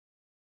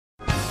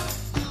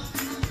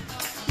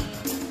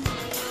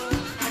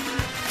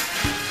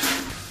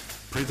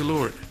Praise the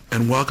Lord,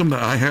 and welcome to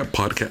iHAT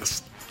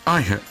Podcast.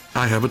 iHAT,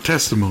 I Have a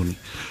Testimony,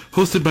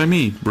 hosted by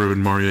me,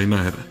 Reverend Mario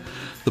Inajera.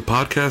 The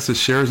podcast is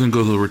shares and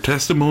goes over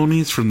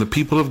testimonies from the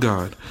people of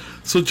God.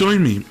 So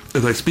join me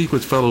as I speak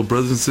with fellow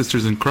brothers and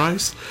sisters in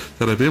Christ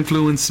that have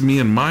influenced me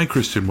in my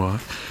Christian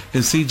walk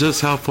and see just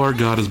how far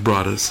God has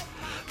brought us.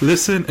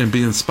 Listen and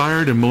be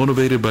inspired and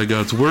motivated by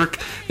God's work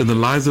in the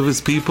lives of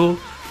His people,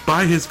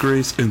 by His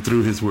grace and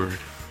through His Word.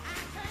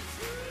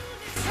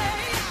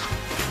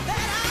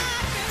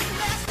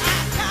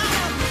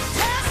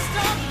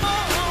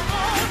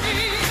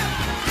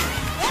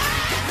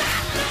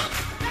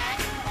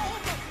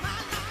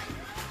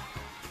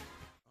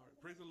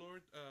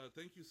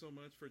 Thank you so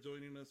much for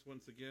joining us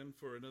once again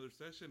for another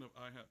session of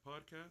iHAT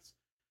Podcast.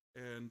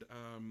 And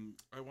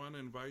I want to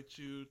invite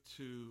you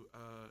to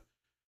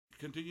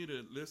continue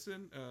to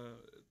listen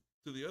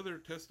to the other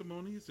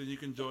testimonies, and you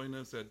can join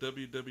us at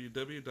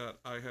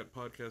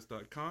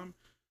www.ihatpodcast.com.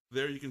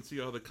 There you can see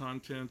all the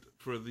content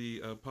for the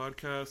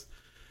podcast.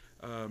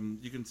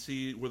 You can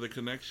see where the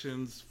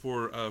connections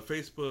for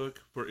Facebook,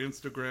 for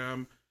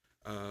Instagram,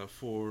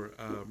 for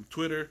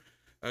Twitter.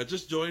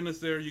 Just join us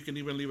there. You can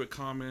even leave a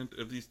comment.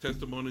 If these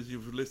testimonies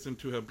you've listened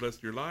to have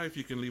blessed your life,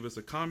 you can leave us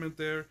a comment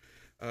there.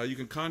 You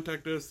can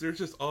contact us. There's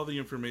just all the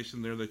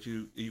information there that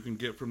you can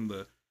get from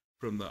the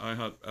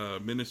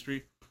iHAT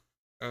ministry.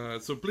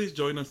 So please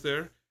join us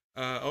there.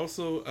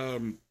 Also,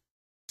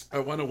 I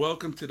want to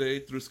welcome today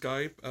through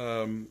Skype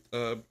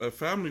a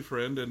family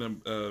friend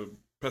and a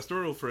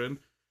pastoral friend.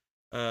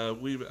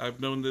 I've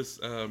known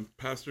this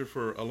pastor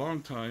for a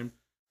long time.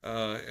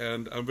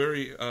 And I'm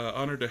very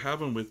honored to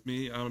have him with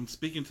me. I'm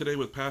speaking today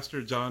with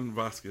Pastor John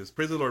Vasquez.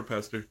 Praise the Lord,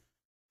 Pastor.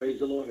 Praise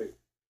the Lord.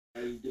 How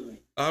are you doing?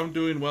 I'm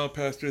doing well,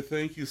 Pastor.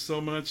 Thank you so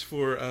much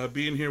for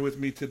being here with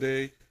me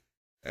today.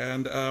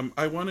 And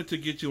I wanted to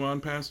get you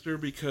on, Pastor,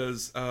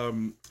 because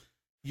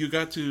you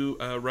got to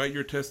write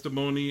your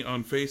testimony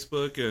on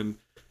Facebook, and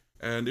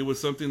it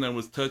was something that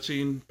was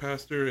touching,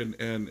 Pastor, and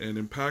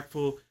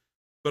impactful,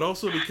 but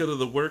also because of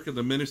the work and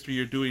the ministry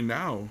you're doing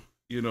now.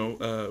 You know,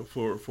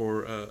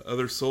 for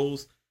other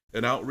souls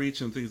and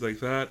outreach and things like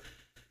that.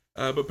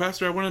 But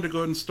Pastor, I wanted to go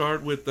ahead and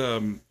start with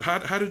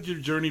how did your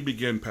journey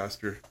begin,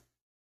 Pastor?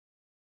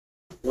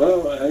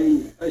 Well,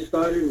 I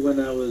started when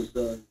I was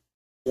 12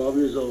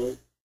 years old.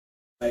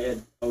 I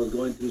was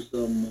going through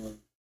some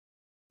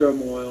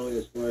turmoil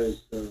as far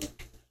as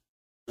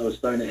I was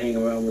starting to hang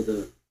around with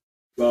the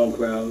wrong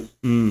crowd,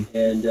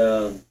 and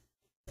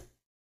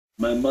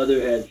my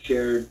mother had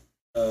shared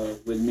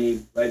with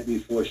me right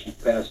before she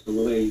passed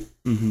away,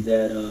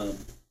 that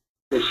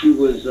she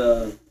was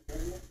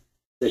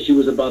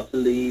about to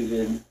leave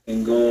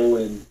and go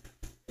and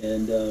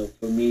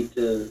for me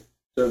to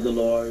serve the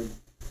Lord.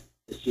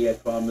 That she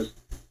had promised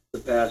the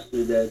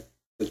pastor that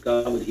if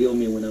God would heal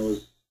me when I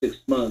was 6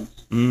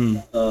 months,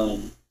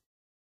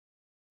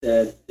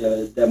 that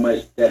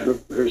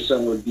her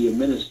son would be a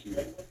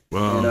minister.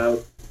 Wow. And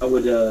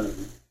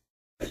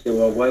I said,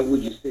 well, why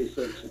would you say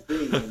such a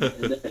thing?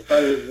 And then I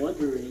started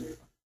wondering,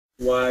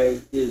 why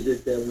is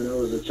it that when I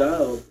was a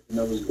child and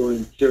I was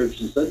going to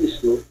church and Sunday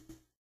school,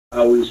 I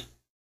always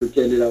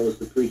pretended I was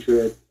the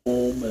preacher at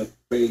home. I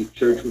prayed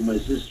church with my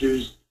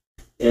sisters,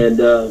 and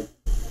I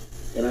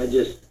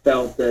just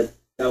felt that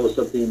was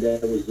something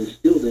that was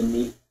instilled in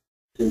me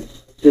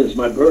since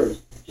my birth.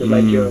 Just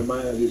like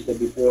Jeremiah, he said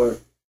before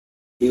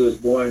he was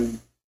born,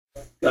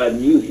 God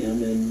knew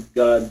him and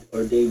God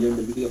ordained him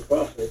to be a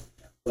prophet.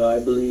 Well, I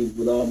believe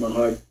with all my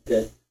heart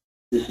that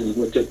this is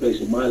what took place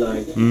in my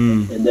life.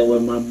 And then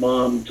when my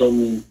mom told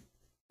me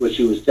what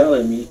she was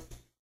telling me,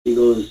 she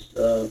goes,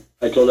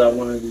 I told her I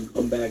wanted to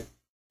come back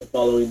the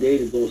following day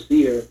to go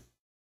see her,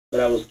 but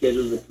I was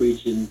scheduled to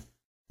preach in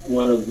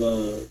one of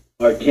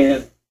our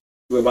camp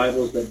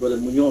revivals that Brother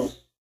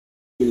Munoz,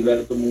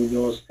 Gilberto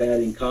Munoz,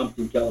 had in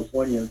Compton,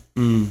 California.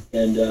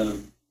 And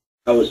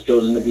I was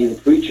chosen to be the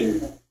preacher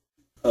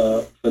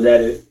for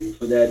that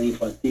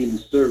iHAT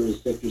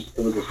service. It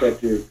was a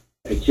sector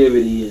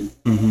activity, and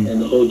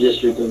the whole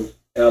district of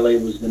LA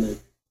was going to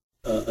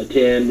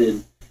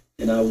attend,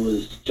 and I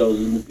was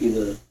chosen to be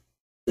the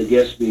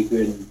guest speaker,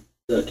 and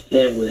the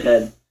tent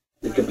had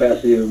the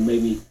capacity of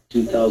maybe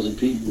 2,000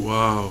 people.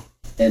 Wow.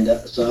 And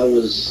so I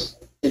was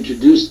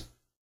introduced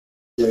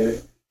there,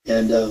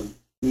 and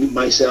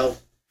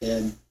myself,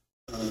 and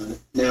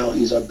now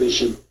he's our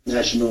bishop,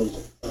 national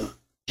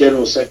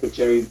general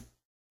secretary,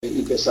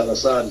 Ipe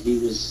Salazar. He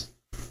was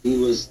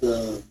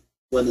the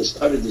one that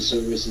started the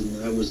service,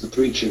 and I was the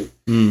preacher,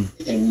 and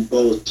we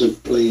both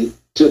took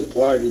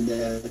part in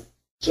that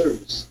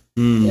service.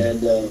 And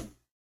the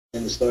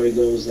story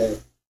goes that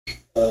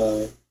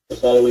the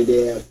following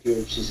day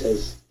after she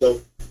says,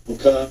 "Don't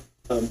come,"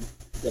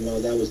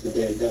 that was the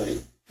day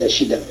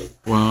she died.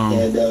 Wow.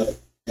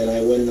 And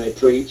I went and I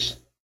preached,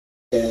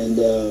 and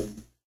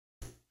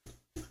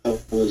I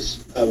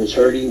was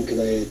hurting because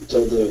I had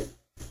told the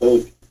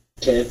whole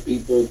tent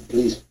people,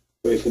 please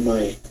pray for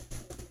my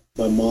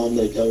mom,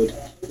 that God would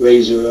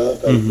raise her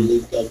up. I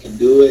believe God can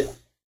do it.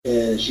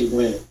 And she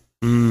went.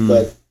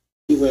 But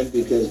she went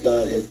because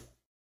God had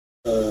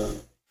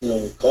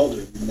called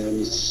her, and that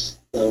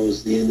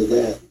was the end of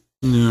that.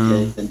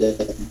 Yeah.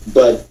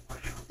 But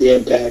the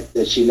impact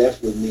that she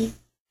left with me,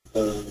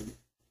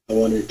 I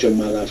wanted to turn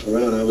my life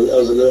around. I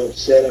was a little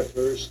upset at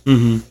first,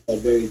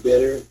 very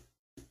bitter,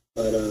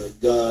 but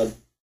God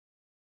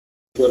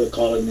put a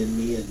calling in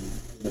me, and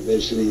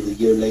eventually, the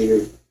year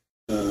later,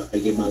 I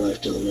gave my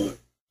life to the Lord.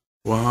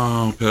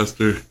 Wow,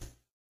 Pastor.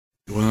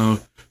 Wow.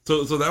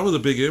 So that was a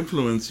big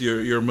influence.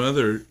 Your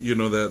mother,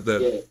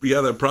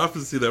 that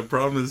prophecy, that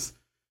promise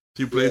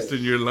she placed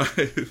in your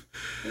life.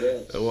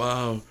 Yes.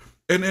 Wow.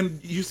 And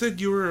you said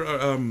you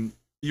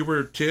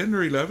were 10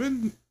 or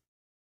 11?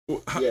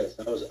 Yes,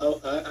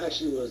 I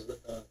actually was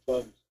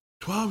 12.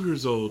 12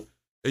 years old,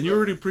 and you're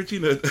already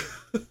preaching it.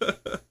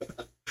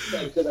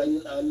 Because I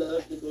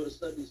love to go to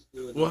Sunday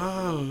school. And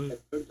wow. I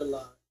learned a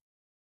lot,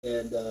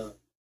 and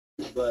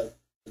but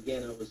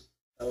again,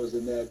 I was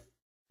in that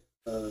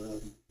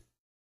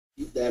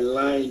that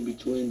line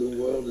between the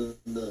world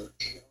and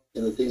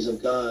the things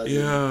of God.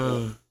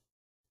 Yeah.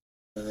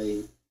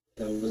 And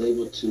I was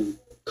able to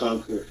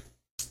conquer.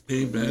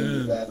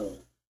 Amen. Battle.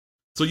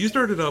 So you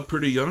started out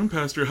pretty young,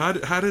 Pastor. How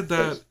did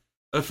that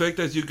affect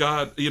as you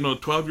got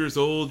 12 years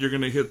old? You're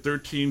going to hit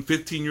 13,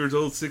 15 years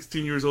old,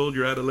 16 years old.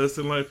 Your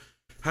adolescent life.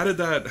 How did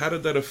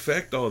that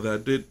affect all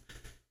that?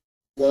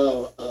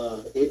 Well,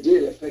 it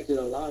did affect it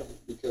a lot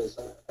because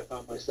I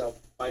found myself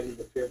fighting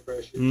the peer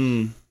pressure.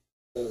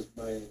 Because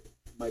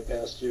my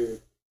pastor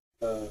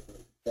that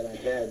I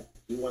had,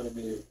 he wanted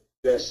me to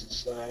dress in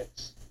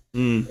slacks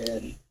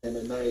and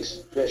a nice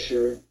dress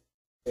shirt,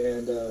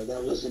 and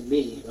that wasn't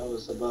me. I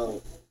was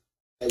about.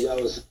 I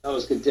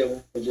was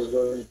content with just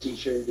wearing a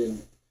t-shirt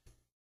and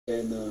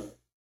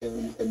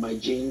my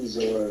jeans,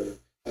 or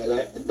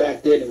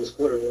back then it was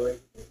corduroy,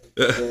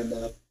 and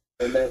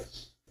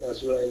that's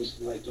what I used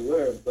to like to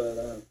wear.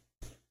 But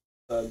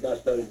God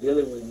started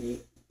dealing with me,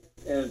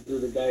 and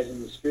through the guys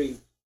in the street,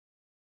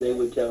 they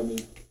would tell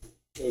me,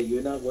 "Hey,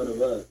 you're not one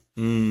of us."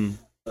 He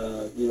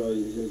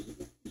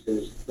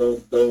says,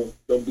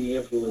 "Don't be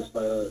influenced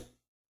by us.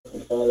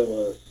 Don't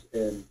follow us."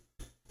 And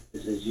he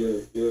says,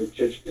 "You're a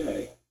church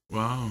guy.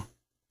 Wow.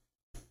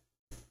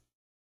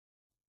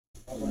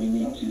 You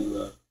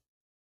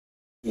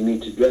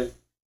need to dress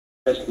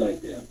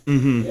like them."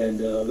 And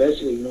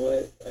eventually, you know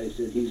what? I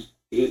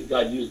said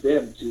God used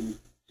them to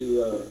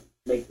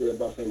make the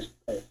buffet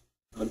spread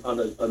on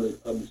the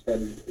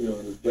standard,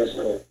 on the dress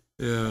code.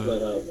 Yeah.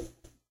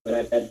 But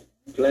I've had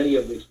plenty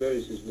of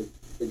experiences with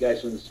the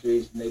guys from the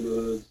streets,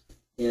 neighborhoods,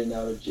 in and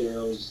out of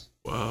jails.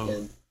 Wow.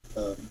 And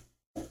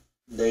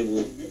they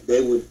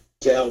would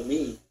tell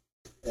me.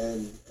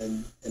 And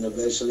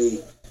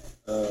eventually,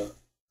 I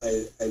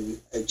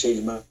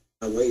changed my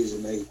ways,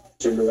 and I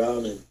turned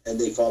around, and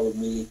they followed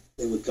me.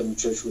 They would come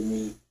to church with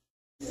me,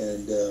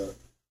 and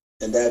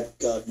that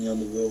got me on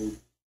the road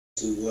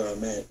to where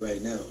I'm at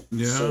right now.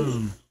 Yeah,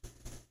 so,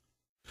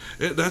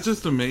 that's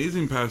just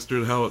amazing,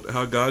 Pastor.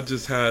 How God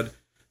just had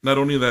not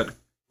only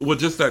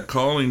just that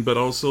calling, but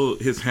also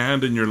His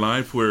hand in your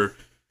life. Where,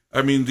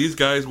 I mean, these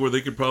guys where they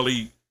could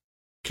probably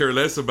care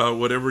less about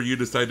whatever you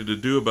decided to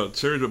do about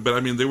church, but I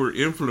mean, they were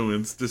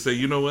influenced to say,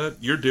 you know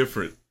what, you're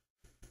different.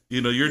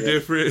 You're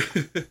different,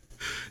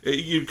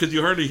 because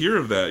you hardly hear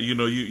of that.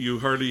 You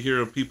hardly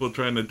hear of people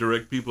trying to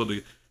direct people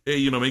to,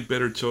 hey, make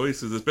better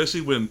choices,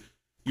 especially when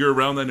you're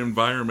around that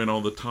environment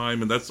all the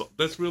time, and that's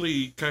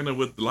really kind of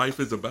what life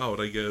is about,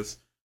 I guess.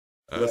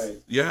 Right.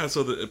 Yeah.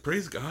 So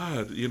praise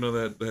God,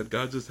 that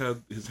God just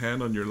had His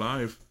hand on your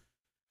life.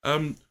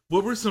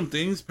 What were some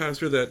things,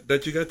 Pastor,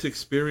 that you got to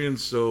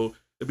experience? So,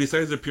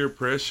 besides the peer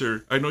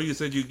pressure, I know you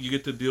said you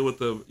got to deal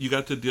with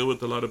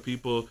a lot of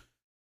people,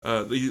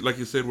 like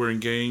you said, were in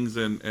gangs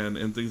and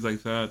things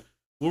like that.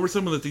 What were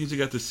some of the things you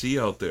got to see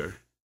out there?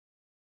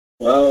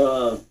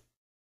 Well,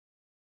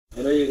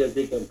 I know you're gonna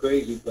think I'm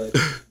crazy, but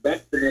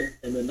back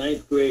in the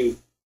ninth grade,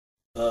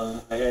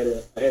 I had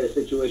a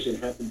situation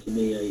happen to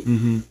me.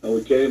 I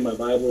would carry my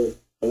Bible.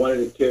 I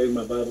wanted to carry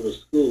my Bible to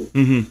school,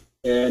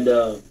 and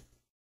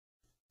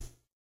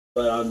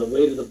but on the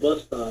way to the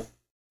bus stop,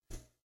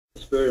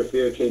 the spirit of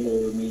fear came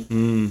over me,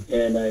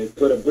 and I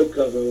put a book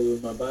cover over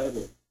my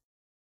Bible,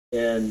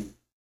 and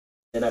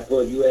I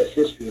put U.S.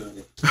 history on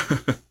it.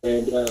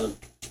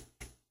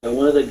 And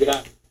one of the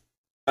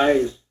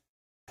guys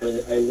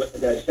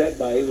that I sat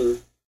by, it was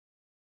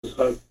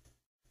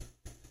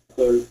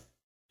hardcore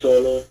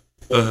solo,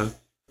 and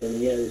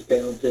he had his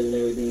fountain and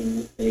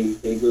everything. And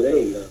they go,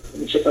 "Hey, let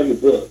me check out your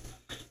book."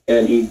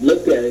 And he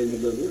looked at it and he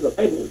goes, "This is a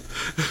Bible."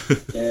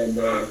 And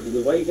he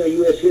goes, "Why you got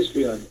U.S.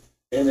 history on it?"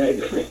 And I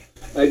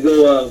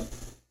go,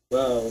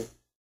 "Well,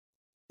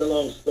 it's a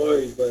long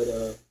story,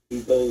 but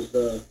he goes,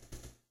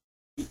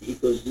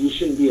 you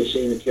shouldn't be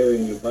ashamed of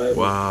carrying your Bible."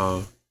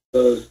 Wow.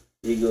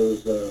 He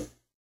goes,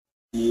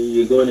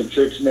 you're going to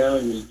church now,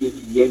 and you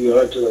gave your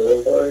heart to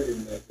the Lord?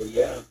 And I go,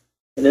 "Yeah."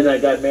 And then I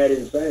got mad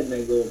inside, and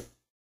I go,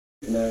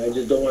 I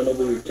just don't want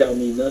nobody to tell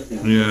me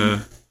nothing.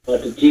 Yeah.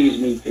 Not to tease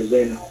me, because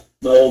then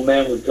my old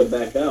man would come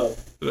back out.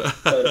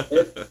 But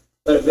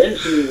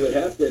eventually what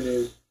happened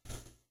is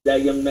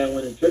that young man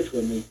went to church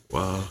with me.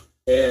 Wow.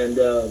 And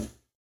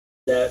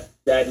that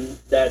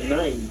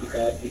night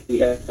we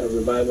had a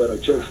revival at our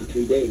church for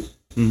 3 days,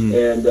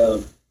 and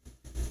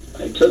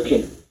I took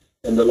him,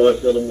 and the Lord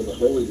filled him with the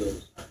Holy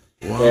Ghost.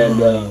 Wow.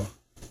 And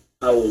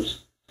I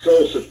was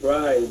so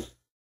surprised.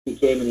 He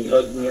came and he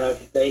hugged me out.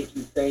 Thank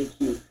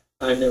you.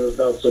 I never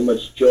felt so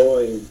much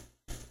joy,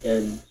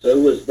 and so it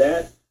was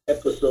that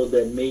episode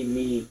that made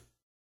me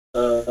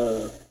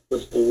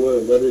what's the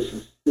word? Well, this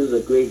is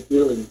a great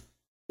feeling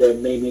that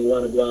made me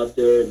want to go out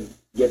there and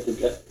get the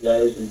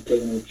guys and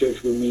take them to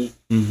church with me.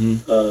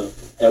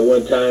 At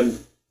one time,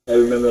 I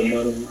remember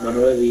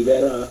Manuel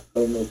Rivera. I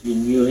don't know if you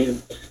knew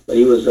him, but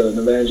he was an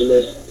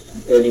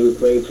evangelist, and he would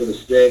pray for the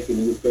sick, and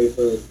he would pray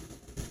for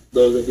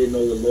those that didn't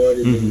know the Lord,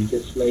 and then he'd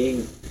get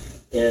slain.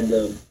 And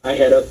I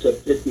had up to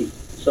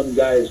 50-some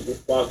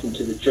guys walking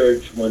to the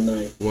church one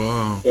night.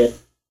 Wow.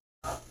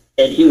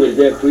 And he was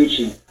there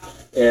preaching,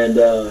 and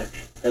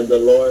the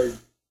Lord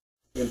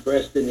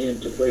impressed in him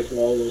to pray for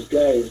all those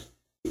guys.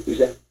 He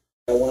said,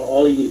 I want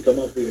all of you to come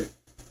up here.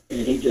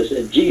 And he just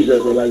said,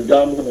 Jesus, and like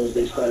dominoes,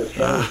 they started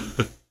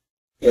falling.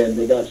 And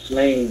they got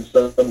slain.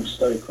 Some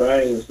started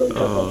crying, some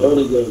got the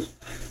Holy Ghost.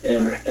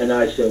 And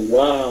I said,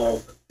 wow.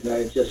 And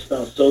I just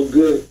felt so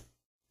good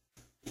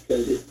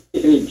because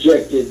it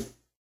injected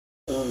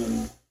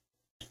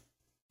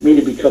me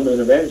to become an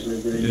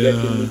evangelist. It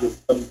injected me to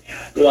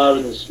go out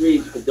in the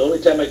streets. But the only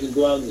time I can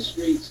go out in the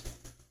streets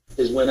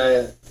is when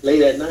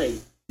late at night.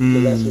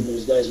 Because that's when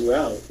those guys were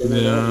out. They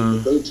were out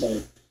in the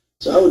daytime.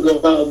 So I would go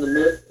out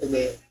in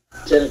the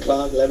 10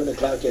 o'clock, 11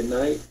 o'clock at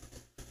night,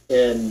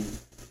 and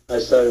I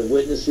started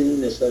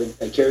witnessing.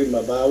 I carried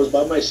my Bible. I was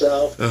by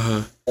myself,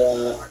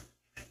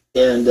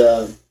 and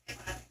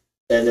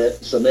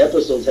some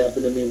episodes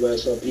happened to me where I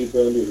saw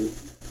people under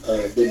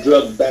the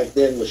drug back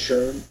then was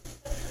Sherm.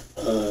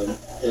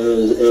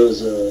 It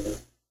was a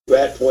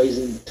rat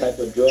poison type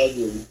of drug,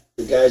 and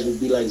the guys would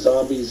be like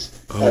zombies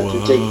after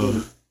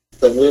taking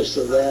some whiffs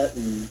of that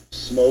and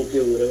smoke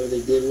it, whatever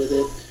they did with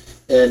it,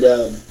 and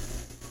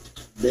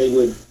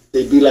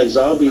they'd be like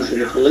zombies,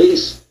 and the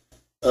police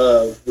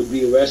would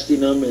be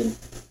arresting them. And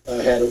I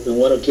had on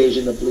one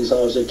occasion a police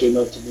officer came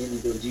up to me and he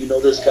goes, "Do you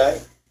know this guy?"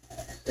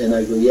 And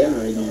I go, "Yeah,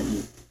 I know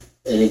him."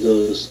 And he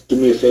goes, "Do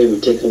me a favor,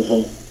 take him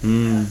home."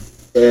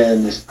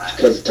 And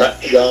because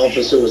the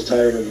officer was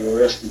tired of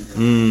arresting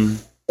him,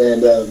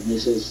 and he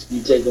says,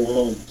 "You take him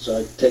home." So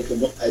I take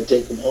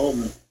him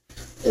home,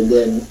 and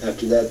then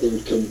after that they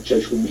would come to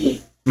church with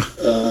me.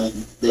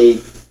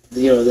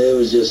 There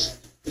was just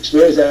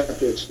experience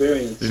after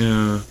experience.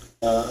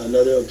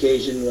 Another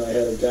occasion where I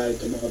had a guy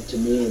come up to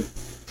me,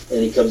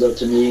 and he comes up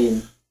to me,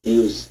 and he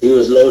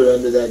was loaded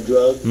under that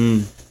drug,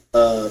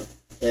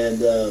 and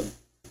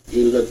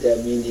he looked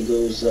at me and he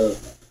goes,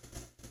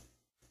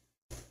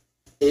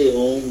 "Hey,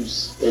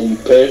 Holmes," and he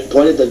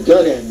pointed the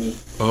gun at me.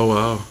 Oh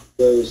wow!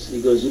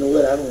 He goes, "You know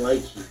what? I don't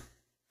like you."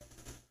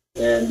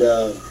 And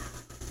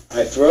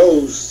I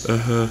froze,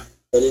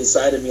 but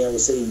inside of me I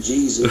was saying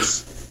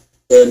Jesus,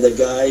 and the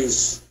guy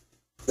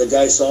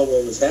saw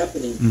what was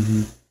happening,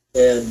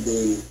 and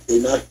they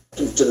knocked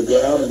him to the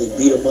ground and they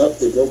beat him up.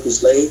 They broke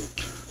his leg.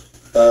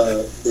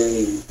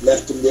 They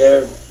left him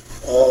there.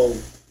 All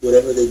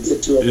whatever they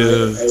did to him.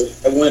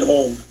 I went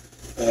home.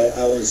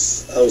 I was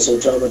so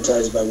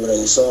traumatized by what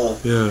I saw.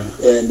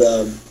 And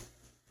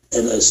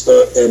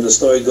the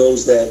story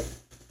goes that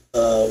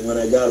when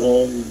I got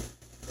home,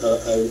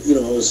 I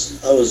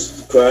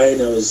was crying.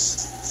 I was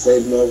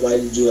saying, "Lord, why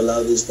did you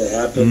allow this to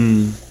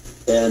happen?"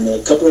 And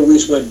a couple of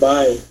weeks went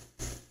by,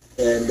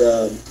 and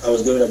I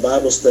was giving a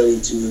Bible study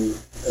to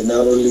an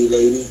elderly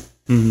lady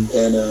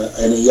and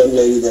a young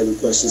lady that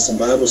requested some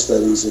Bible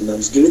studies. And I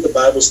was giving the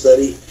Bible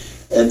study,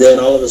 and then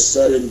all of a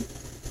sudden,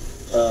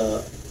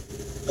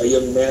 a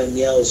young man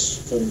yells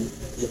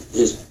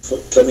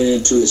coming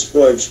into his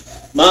porch,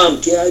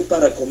 "Mom, ¿qué hay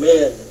para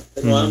comer?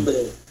 Tengo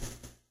hambre."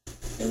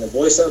 And the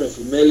voice sounded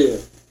familiar.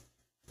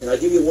 And I'll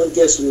give you one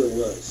guess who it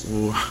was.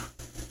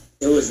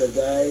 It was the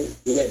guy,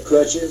 he had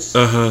crutches.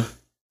 It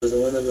was the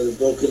one with a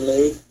broken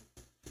leg.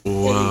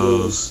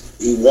 Wow. And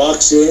he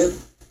walks in,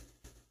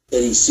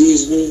 and he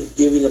sees me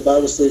giving a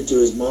Bible study to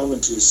his mom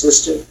and to his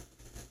sister.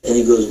 And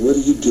he goes, "What are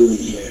you doing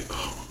here?"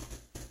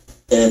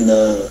 And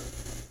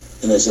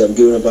I said, "I'm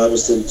giving a Bible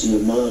study to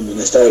your mom."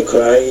 And I started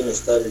crying. I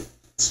started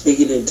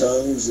speaking in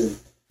tongues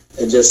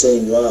and just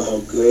saying, "Wow, how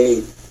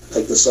great,"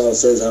 like the song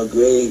says, "How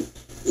great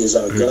is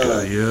our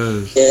God."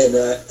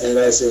 And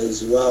I said,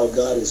 "Wow,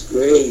 God is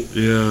great."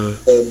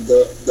 And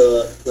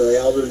the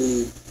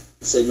elderly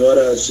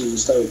señora, she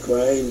started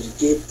crying.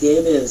 "¿Qué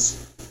tienes?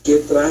 ¿Qué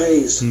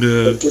traes?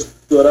 ¿Por qué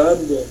estás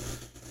llorando?"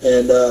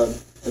 And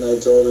I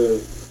told her,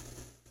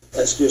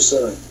 "Ask your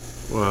son."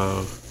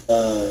 Wow.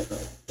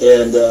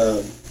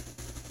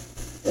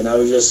 And I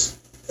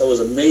was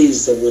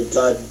amazed at what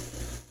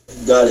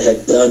God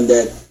had done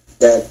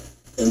that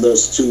in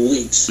those 2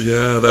 weeks.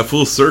 Yeah, that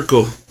full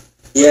circle.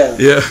 Yeah.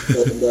 Yeah.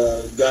 And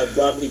God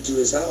brought me to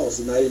his house,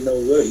 and I didn't know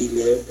where he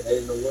lived. I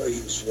didn't know where he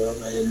was from.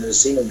 I had never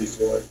seen him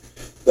before,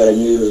 but I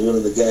knew he was one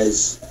of the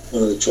guys,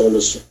 one of the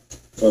cholos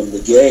from the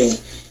gang.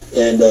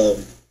 And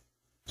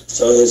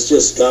So it's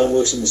just God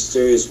works in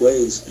mysterious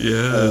ways.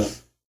 Yeah.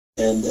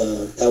 And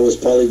that was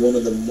probably one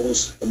of the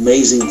most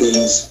amazing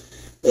things.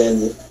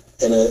 And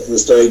the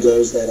story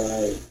goes that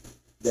I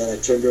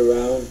turned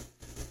around,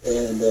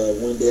 and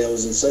one day I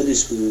was in Sunday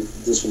school.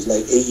 This was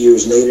like 8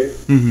 years later.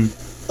 Mm-hmm.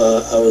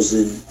 I was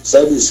in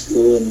Sunday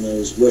school and I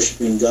was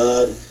worshiping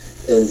God,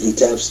 and he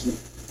comes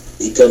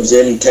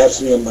in, he taps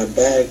me on my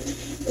back,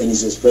 and he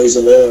says, "Praise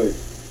the Lord."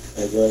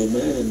 I go,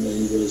 "Amen." And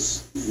he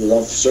goes,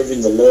 "I'm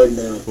serving the Lord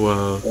now."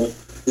 Wow. I went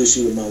to introduce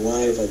you to my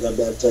wife. I got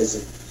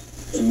baptized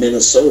in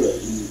Minnesota.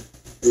 He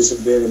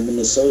disappeared in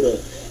Minnesota,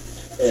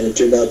 and it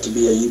turned out to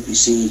be a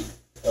UPC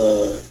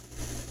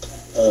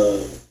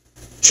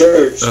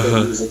church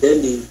that he was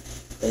attending.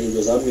 And he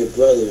goes, "I'm your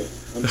brother.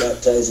 I'm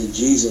baptized in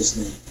Jesus'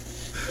 name."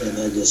 And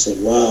I just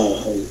said,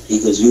 "Wow." He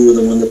goes, "You were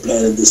the one that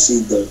planted the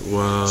seed, though."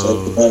 Wow. So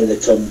I wanted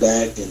to come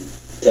back and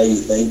tell you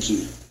thank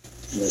you.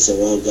 And I said,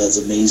 "Wow, God's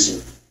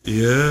amazing."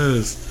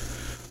 Yes.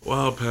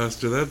 Wow,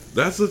 Pastor,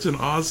 that's such an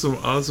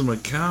awesome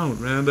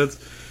account, man.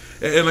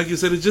 And like you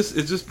said, it's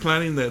just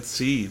planting that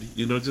seed,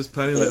 just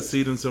planting that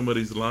seed in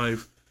somebody's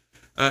life.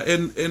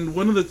 And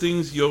one of the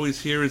things you always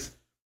hear is,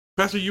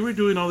 Pastor, you were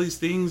doing all these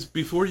things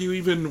before you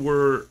even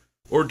were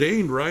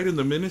ordained, right, in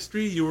the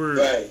ministry. You were,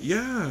 right?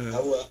 Yeah.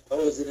 I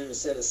wasn't even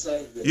set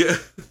aside yet. Yeah.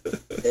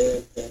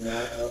 and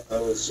I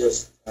was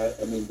just, I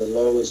mean, the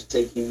Lord was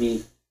taking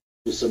me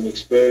through some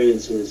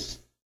experiences,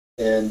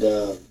 and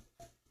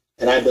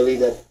I believe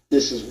that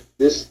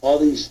all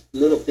these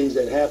little things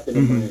that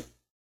happened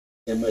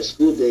in my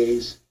school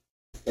days,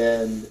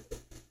 and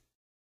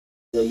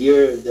the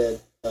year that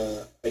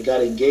I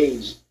got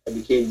engaged, I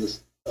became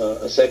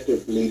a sector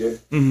leader,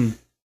 and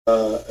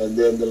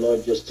then the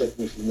Lord just took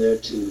me from there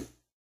to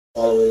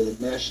all the way to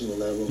the national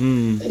level,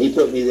 and He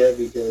put me there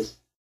because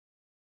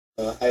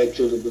I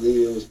truly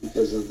believe it was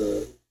because of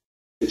the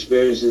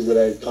experiences that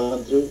I had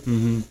gone through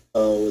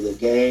with the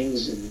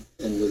gangs and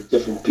with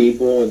different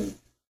people and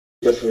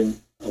different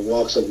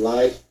walks of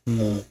life,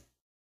 the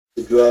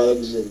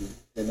drugs,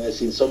 and I've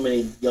seen so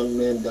many young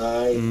men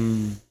die,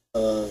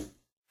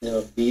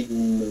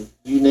 beaten,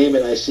 you name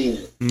it, I've seen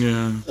it.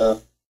 Yeah.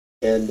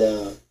 And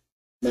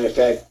matter of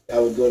fact, I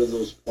would go to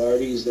those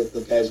parties that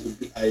the guys would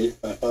be. I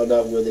found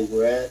out where they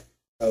were at.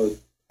 I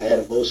had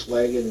a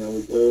Volkswagen, and I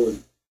would go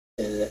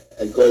and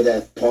I'd go to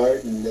that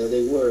part, and there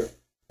they were,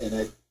 and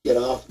I'd get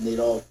off, and they'd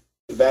all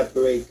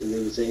evaporate because they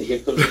would say, "Here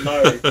comes the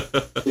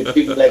narc." They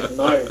treat me like a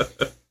narc,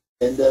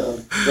 and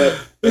but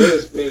it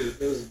was great. It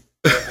was.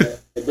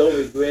 I don't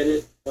regret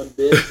it one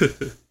bit.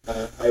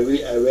 I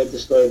read the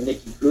story of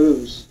Nicky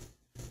Cruz,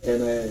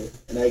 and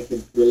I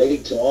could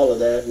relate to all of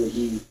that, what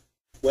he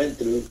went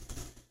through,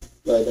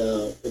 but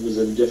it was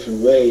in a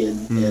different way,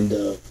 and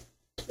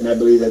I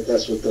believe that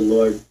that's what the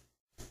Lord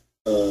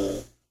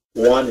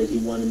wanted. He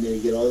wanted me to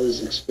get all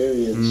this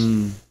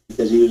experience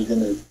because He was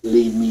going to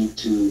lead me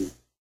to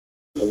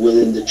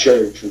within the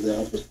church or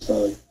the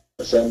Apostolic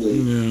Assembly,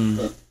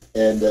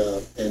 and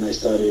I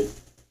started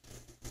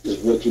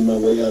just working my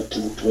way up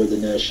toward the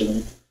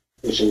national,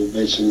 which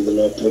eventually the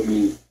Lord put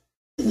me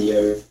in the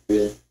area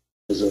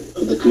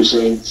of the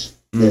crusades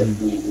that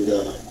we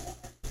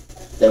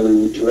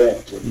would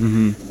direct.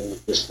 And it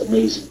was just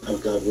amazing how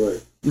God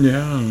worked.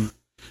 Yeah.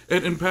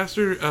 And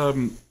Pastor,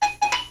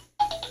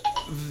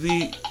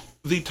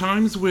 the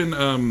times when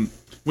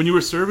you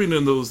were serving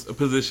in those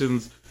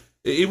positions,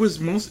 it was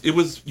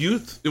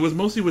youth. It was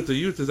mostly with the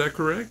youth. Is that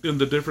correct? In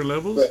the different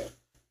levels.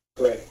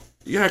 Correct.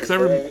 Yeah, because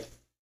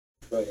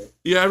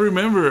I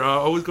remember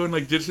always going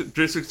like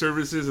district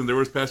services, and there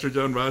was Pastor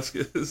John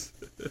Vasquez,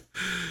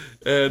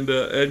 and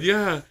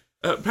yeah,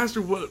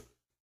 Pastor, what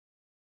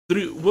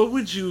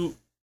would you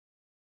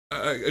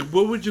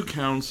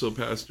counsel,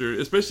 Pastor?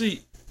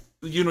 Especially,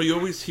 you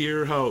always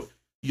hear how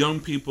young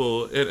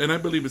people, and I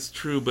believe it's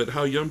true, but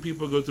how young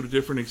people go through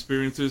different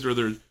experiences, or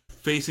they're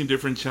facing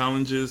different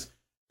challenges,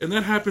 and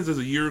that happens as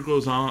the years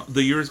goes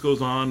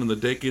on, and the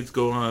decades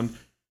go on.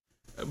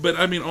 But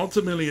I mean,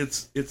 ultimately,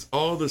 it's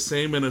all the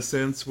same in a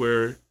sense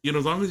where,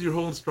 as long as you're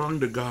holding strong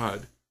to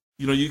God,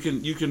 you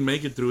can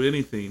make it through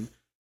anything.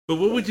 But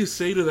what would you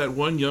say to that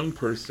one young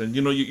person?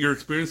 Your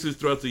experiences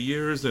throughout the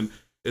years and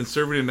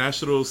serving in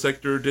national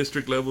sector,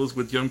 district levels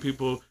with young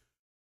people.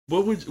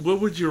 What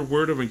would your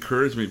word of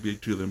encouragement be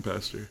to them,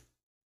 Pastor?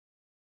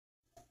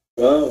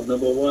 Well,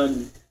 number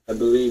one, I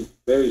believe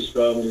very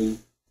strongly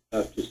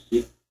after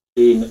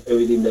seeing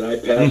everything that I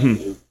passed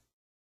through.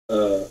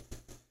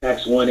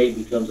 Acts 1:8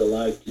 becomes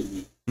alive to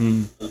me,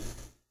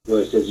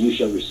 where it says, "You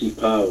shall receive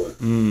power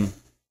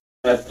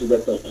after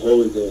that the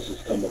Holy Ghost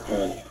has come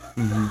upon you."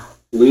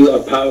 We are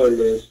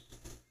powerless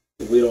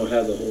if we don't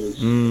have the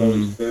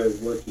Holy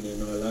Spirit working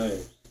in our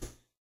lives,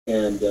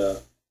 and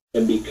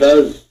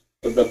because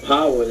of the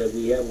power that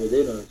we have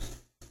within us,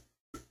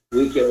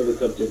 we can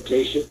overcome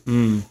temptation.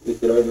 We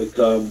can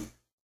overcome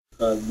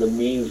the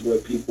means where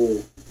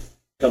people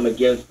come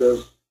against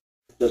us,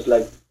 just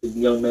like the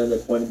young man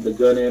that pointed the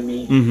gun at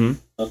me.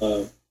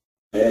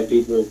 I had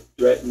people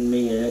threaten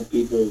me. I had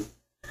people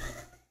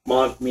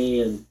mock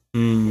me, and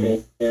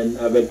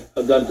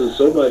I've gone through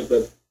so much.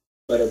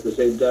 But at the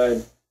same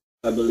time,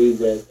 I believe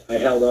that I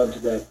held on to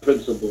that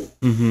principle.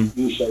 Mm-hmm.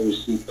 You shall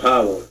receive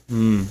power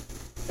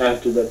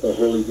after that the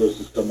Holy Ghost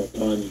has come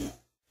upon you.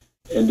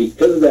 And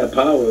because of that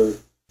power,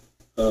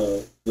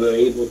 we're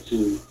able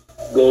to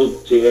go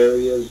to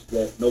areas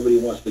that nobody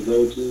wants to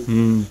go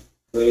to.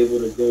 We're able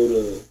to go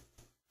to,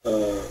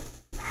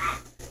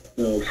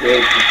 go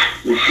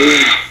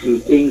through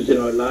things in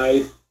our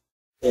life.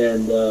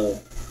 And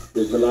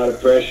there's a lot of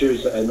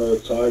pressures. I know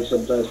it's hard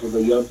sometimes for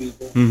the young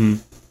people.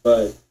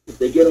 But if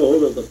they get a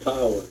hold of the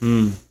power,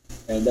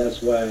 and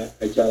that's why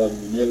I tell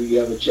them, whenever you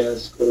have a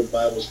chance, go to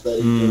Bible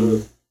study,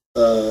 go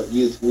to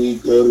youth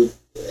week, go to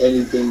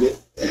anything that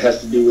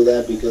has to do with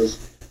that, because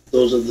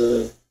those are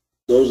the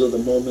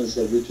moments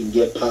that we can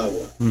get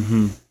power,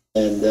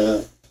 and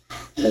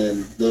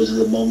those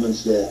are the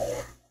moments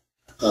that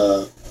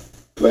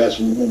perhaps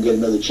we won't get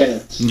another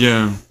chance.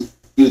 Yeah,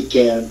 youth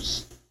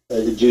camps,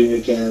 the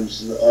junior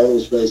camps, all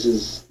those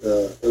places.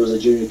 It was a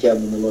junior camp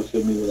when the Lord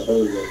filled me with the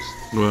Holy Ghost.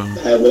 Wow.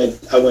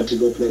 I went to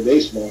go play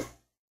baseball,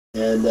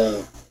 and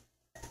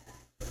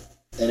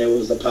it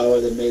was the power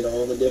that made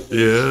all the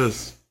difference.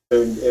 Yes.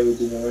 Turned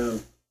everything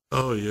around.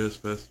 Oh yes,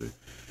 Pastor.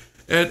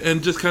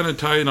 And just kind of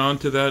tying on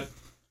to that,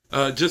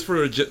 just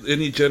for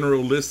any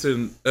general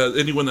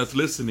anyone that's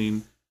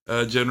listening,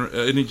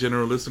 any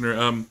general listener,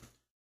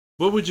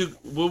 what would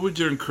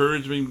your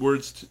encouraging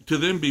words to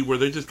them be, where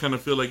they just kind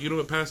of feel like, you know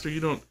what, Pastor, you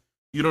don't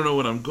know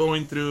what I'm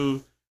going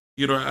through.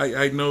 You know,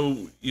 I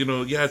know,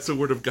 yeah, it's the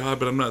Word of God,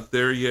 but I'm not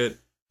there yet.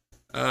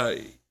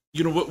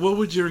 What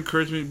would your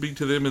encouragement be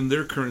to them in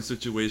their current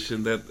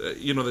situation that,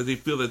 that they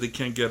feel that they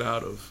can't get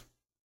out of?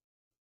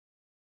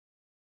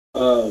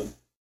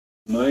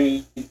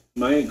 My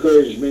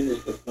encouragement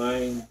is to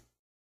find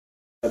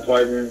a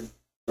partner,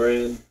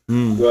 friend,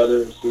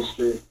 brother,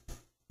 sister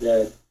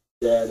that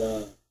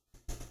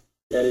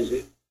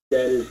is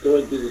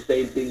going through the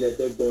same thing that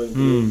they're going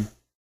through,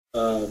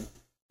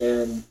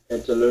 and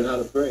to learn how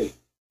to pray.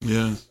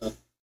 Yes.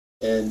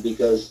 And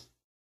because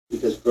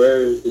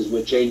prayer is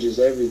what changes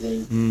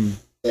everything,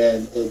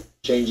 and it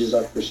changes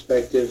our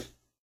perspective.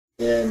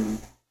 And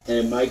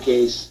in my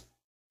case,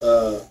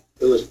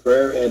 it was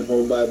prayer and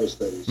home Bible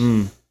studies.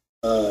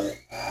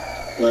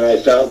 When I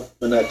felt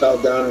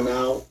down and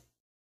out,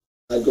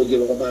 I'd go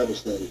give a Bible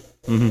study,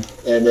 and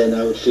then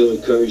I would feel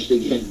encouraged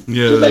again.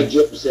 Yeah. Just like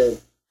Job said,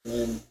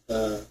 when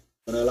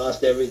I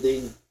lost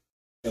everything,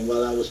 and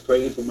while I was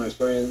praying for my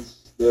friends,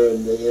 there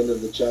in the end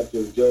of the chapter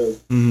of Job,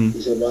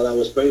 he said, while I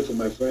was praying for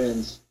my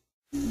friends,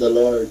 the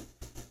Lord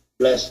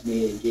blessed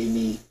me and gave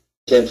me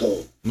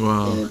tenfold.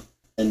 Wow.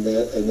 And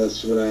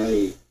that's what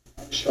I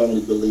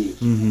strongly believe.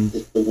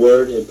 It's the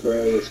word and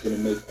prayer that's going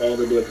to make all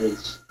the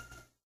difference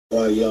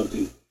for our young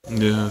people.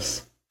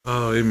 Yes.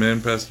 Oh,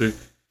 amen, Pastor.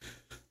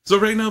 So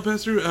right now,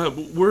 Pastor,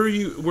 where are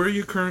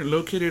you currently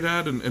located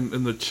at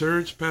in the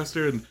church,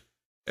 Pastor? And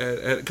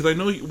because I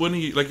know one of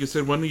you, like you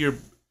said, one of your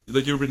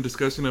that you've been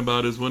discussing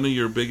about is one of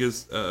your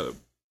biggest things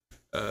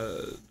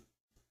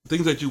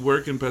that you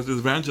work in, Pastor, is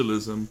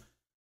evangelism.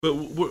 But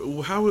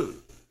how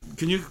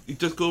can you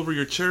just go over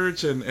your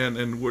church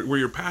and where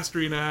you're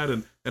pastoring at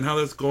and how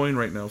that's going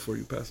right now for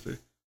you, Pastor?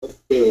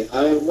 Okay,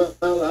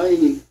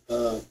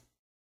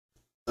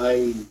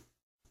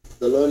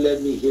 the Lord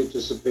led me here to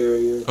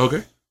Superior.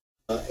 Okay.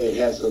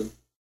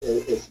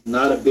 It's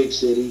not a big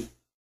city.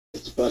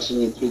 It's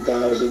approximately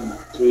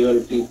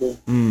 3,300 people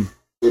in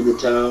the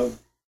town.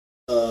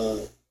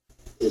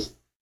 It's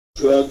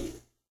full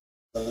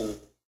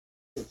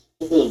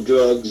of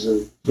drugs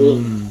and full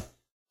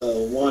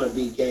of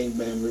wannabe gang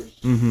members.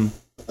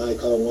 I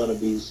call them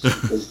wannabes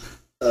because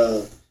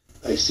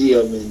I see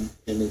them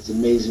and it's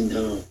amazing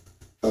how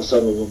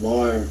some of them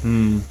are.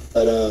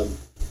 But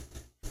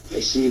I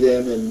see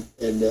them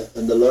and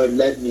the Lord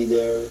led me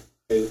there.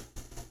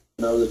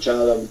 When I was a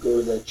child, I would go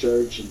to that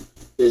church and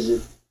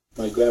visit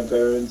my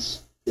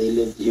grandparents. They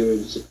lived here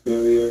in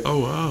Superior. Oh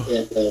wow!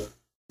 And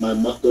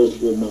those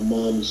were my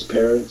mom's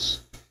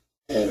parents,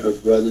 and her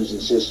brothers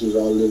and sisters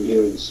all live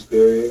here in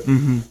Superior.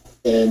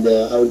 And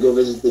I would go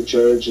visit the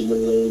church, and there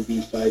would only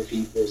be 5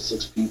 people,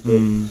 6 people,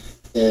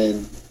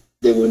 and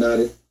they were not.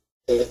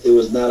 It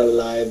was not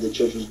alive. The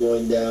church was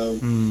going down.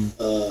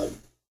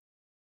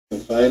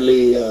 And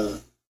finally,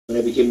 when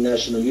I became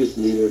national youth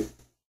leader,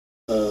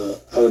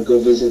 I would go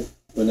visit.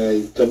 When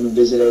I come and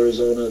visit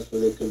Arizona for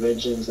the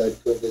conventions,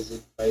 I'd go visit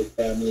my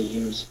family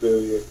here in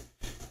Superior.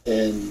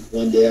 And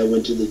one day I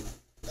went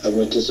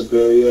to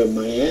Superior, and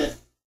my aunt,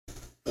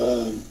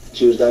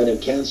 she was dying of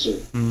cancer.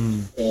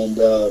 And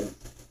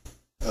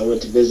I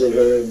went to visit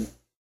her,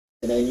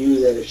 and I knew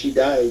that if she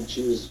died,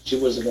 she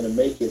wasn't going to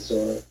make it.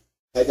 So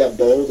I got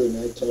bold, and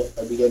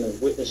I began to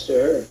witness to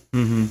her.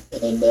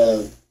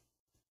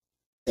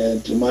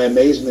 And to my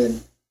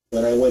amazement,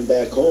 when I went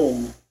back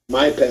home,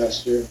 my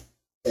pastor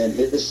and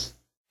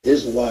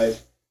his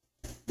wife,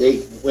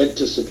 they went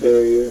to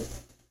Superior,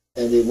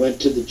 and they went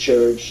to the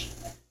church,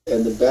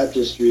 and the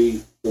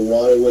baptistry, the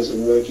water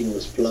wasn't working, it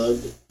was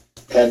plugged.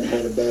 Hadn't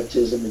had a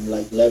baptism in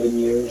like 11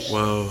 years.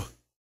 Wow.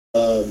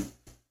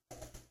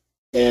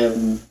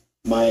 And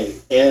my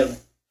aunt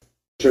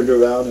turned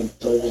around and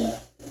told him,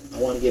 I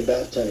want to get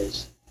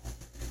baptized.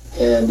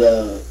 And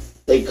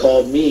they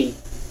called me,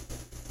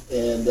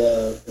 and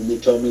they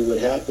told me what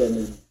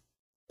happened.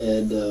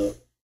 And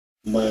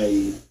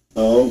my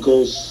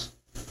uncles,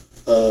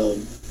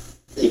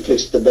 they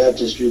fixed the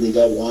baptistry. They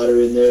got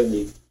water in there,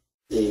 and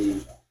they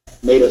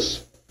made a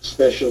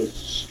special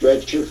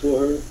stretcher for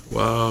her.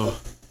 Wow.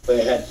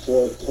 It had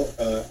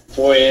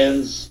four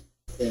ends,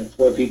 and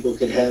 4 people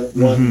could have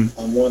one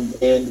on one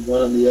end,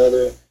 one on the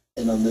other,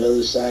 and on the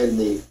other side, and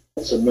they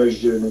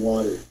submerged her in the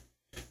water.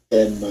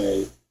 And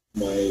my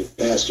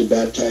pastor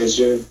baptized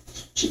her.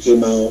 She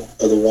came out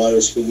of the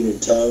water speaking in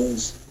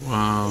tongues.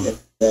 Wow.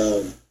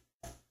 And,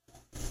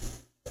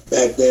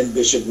 back then,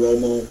 Bishop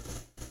Romo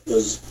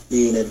was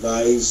being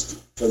advised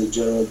for the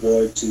general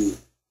board to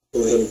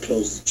go ahead and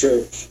close the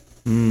church.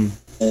 And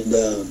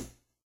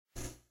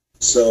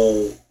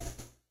so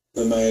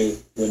when my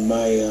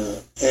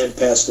aunt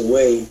passed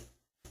away,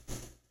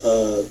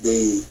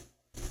 they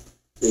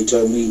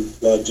told me,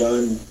 "Well,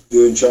 John,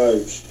 you're in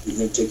charge. You're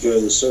going to take care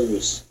of the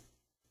service."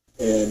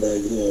 And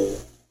I go,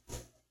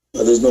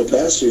 "Well, there's no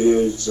pastor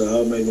here, so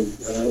how am I going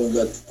to, I don't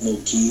got no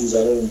keys.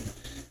 I don't."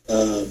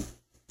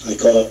 I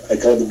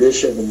called the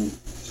bishop, and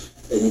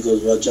he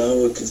goes, "Well,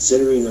 John, we're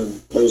considering on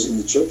closing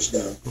the church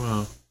down."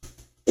 Wow.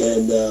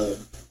 And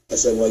I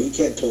said, "Well, you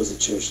can't close the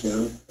church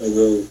down." I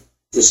go,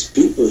 "There's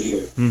people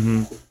here,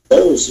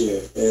 souls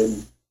here,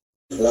 and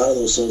a lot of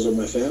those souls are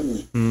my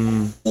family."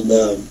 And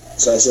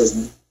so I says,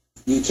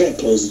 "You can't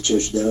close the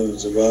church down." I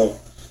said, "Well,"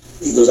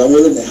 he goes, "I'm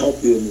willing to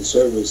help you in the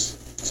service."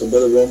 So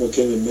Brother Romo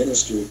came and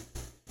ministered,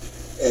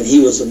 and he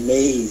was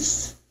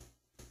amazed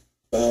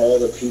by all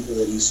the people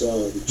that he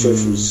saw. The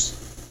church was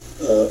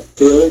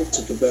filled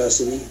to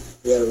capacity.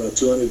 We had around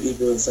 200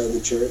 people inside the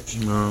church.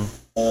 Wow.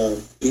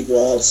 People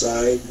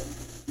outside.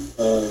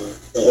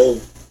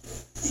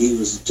 He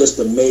was just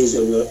amazed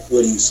at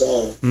what he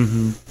saw.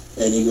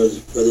 And he goes,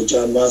 "Brother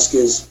John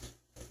Vasquez,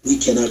 we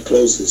cannot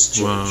close this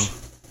church. Wow.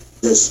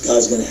 This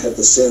God's going to have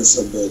to send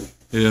somebody."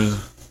 Yeah.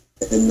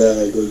 And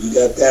I go, "You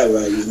got that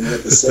right. He's going to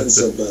have to send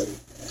somebody."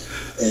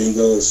 And he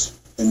goes,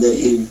 and then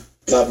he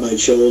got my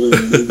shoulder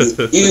and he goes,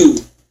 "You."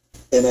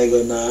 And I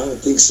go, "Nah, I don't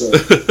think so."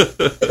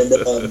 And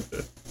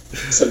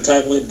some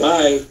time went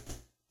by,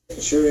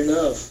 and sure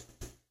enough,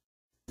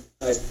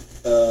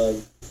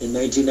 in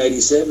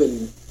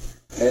 1997,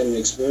 I had an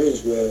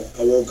experience where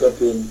I woke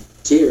up in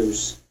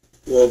tears,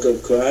 woke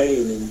up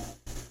crying,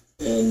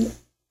 and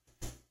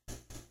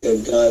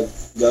God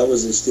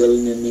was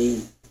instilling in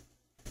me,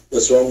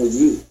 "What's wrong with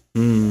you?"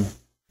 And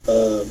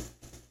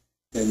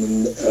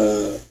then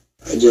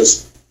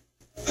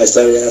I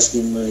started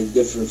asking my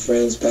different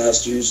friends,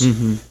 pastors,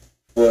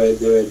 for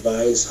their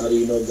advice. How do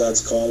you know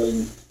God's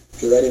calling?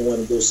 Because I didn't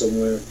want to go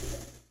somewhere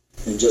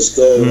and just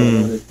go.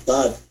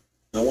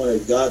 I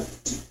wanted God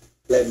to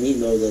let me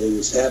know that it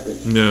was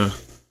happening. Yeah.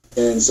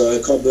 And so I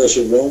called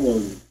Bishop Romo,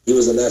 and he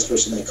was the last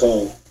person I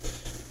called.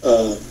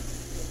 I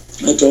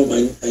told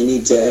him I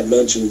need to have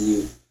lunch with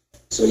you.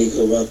 So he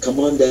goes, "Well, come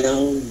on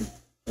down.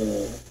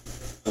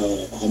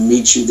 I'll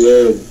meet you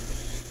there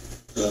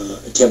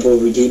at Temple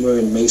of Redeemer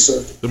in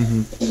Mesa."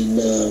 And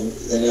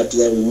then after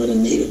that, we went to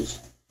Native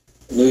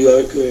New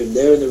Yorker. And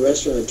there in the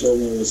restaurant, I told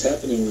him what was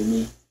happening with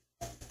me.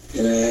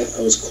 And I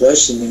was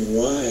questioning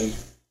why.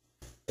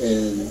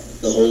 And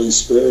the Holy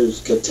Spirit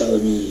kept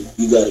telling me,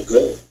 "You got to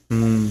go."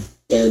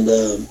 And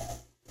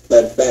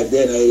but back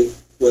then I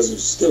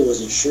still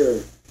wasn't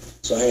sure.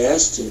 So I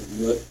asked him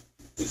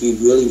if he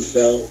really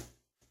felt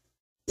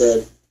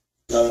that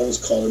God was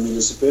calling me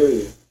to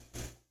Superior.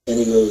 And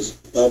he goes,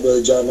 "Well,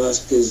 Brother John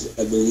Vasquez,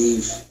 I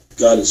believe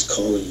God is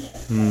calling you."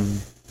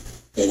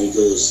 And he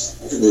goes,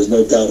 and there's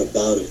no doubt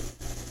about it.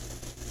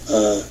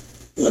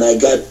 When I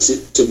got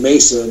to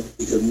Mesa,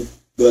 because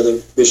Brother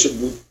Bishop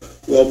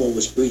Romo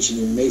was preaching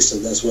in Mesa,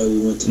 that's why we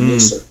went to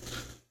Mesa.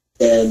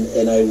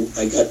 And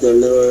I got there a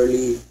little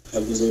early. I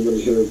was able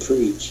to hear him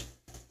preach.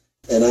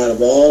 And out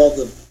of all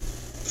the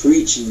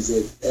preachings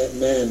that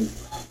man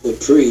would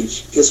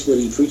preach, guess what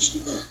he preached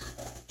about?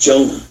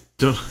 Jonah.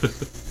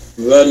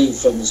 Running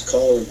from his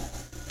calling.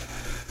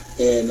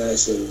 And I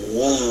said,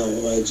 wow,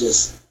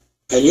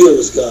 I knew it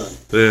was God.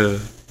 Yeah.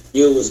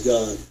 Knew it was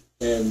God.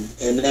 And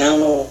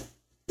now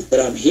that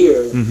I'm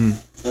here,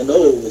 I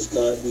know it was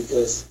God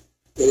because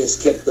it has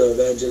kept the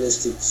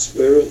evangelistic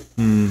spirit.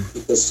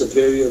 Because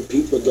Superior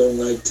people don't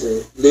like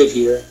to live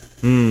here.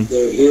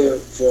 They're here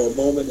for a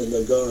moment and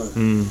they're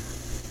gone.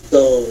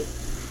 So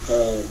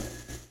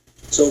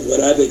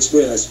what I've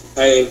experienced,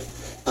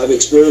 I've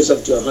experienced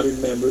up to 100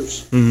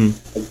 members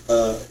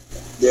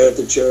there at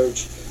the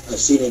church. I've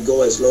seen it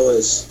go as low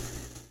as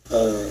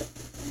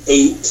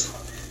 8.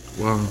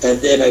 Wow. And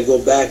then I go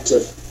back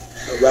to,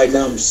 right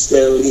now I'm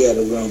steadily at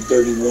around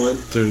 31.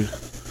 30.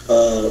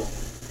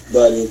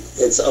 But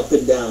it's up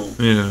and down.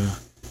 Yeah.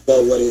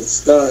 But what it's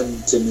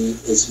done to me,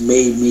 it's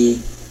made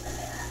me,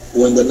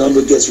 when the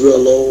number gets real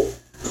low,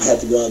 I have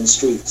to go out in the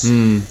streets.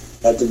 I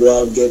have to go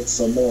out and get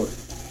some more.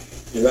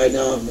 And right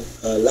now,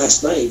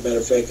 last night, matter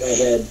of fact, I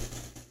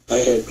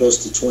had close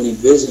to 20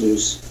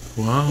 visitors.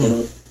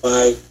 Wow.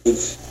 5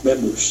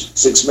 members,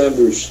 6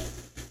 members.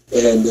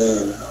 And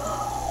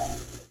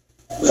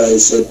but I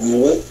said, you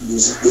know what?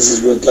 This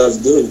is what God's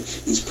doing.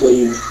 He's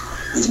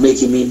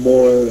making me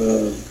more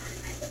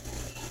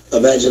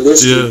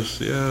evangelistic. Yes,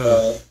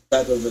 yeah.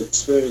 Type of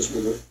experience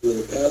with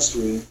a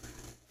pastoring,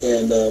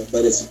 and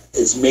but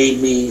it's made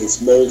me,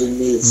 it's molded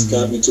me, it's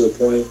got me to a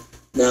point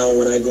now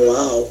when I go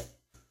out,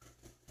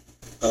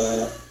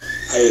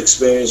 I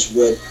experience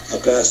what a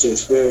pastor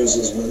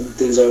experiences when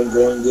things aren't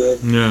going good.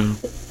 Yeah.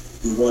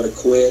 You want to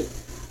quit,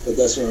 but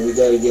that's when we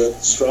got to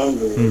get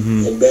stronger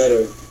and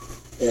better,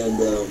 and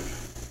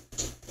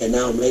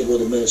now I'm able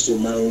to minister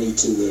not only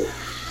to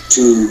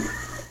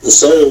the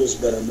souls,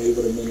 but I'm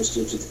able to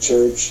minister to the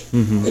church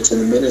and to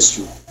the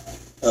ministry.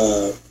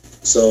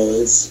 So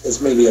it's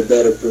maybe a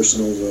better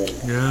person overall.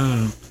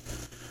 Yeah.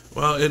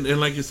 Well, and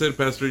like you said,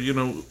 Pastor, you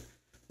know,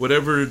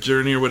 whatever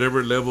journey or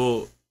whatever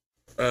level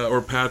or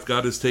path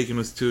God has taken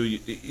us to,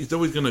 He's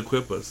always going to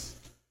equip us.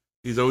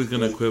 He's always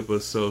going to equip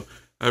us. So,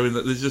 I mean,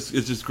 it's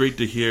just great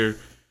to hear.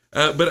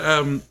 But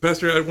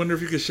Pastor, I wonder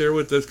if you could share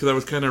with us, because I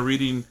was kind of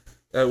reading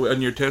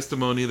on your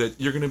testimony that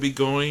you're going to be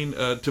going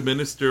to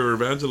minister or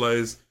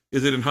evangelize.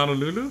 Is it in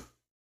Honolulu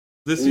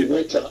this year?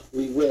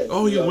 We went.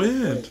 Oh, you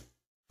went.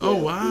 Oh,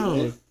 wow.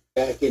 We went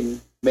back in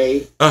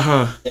May.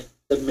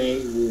 In May,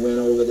 we went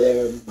over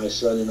there, my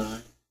son and I,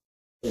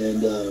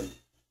 and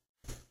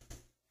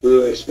we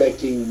were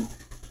expecting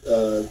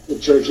the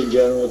church in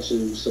general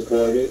to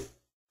support it,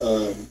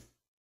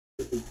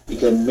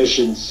 because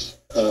missions,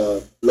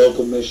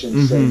 local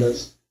missions send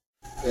us,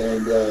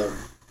 and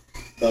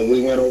but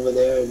we went over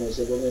there and I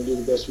said, we're going to do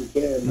the best we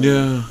can.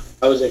 Yeah.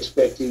 I was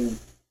expecting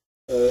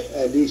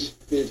at least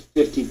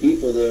 50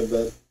 people there,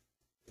 but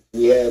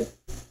we had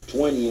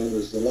 20, and it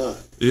was a lot.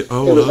 Yeah.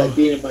 Oh, it was wow. like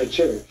being in my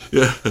church.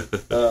 Yeah.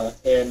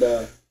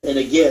 And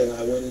again,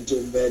 I went into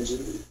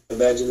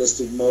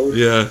evangelistic mode.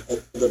 Yeah.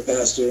 The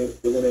pastor,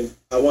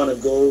 I want to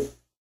go.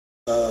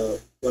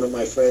 One of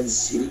my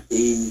friends,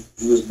 he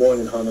was born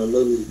in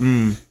Honolulu,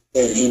 and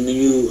he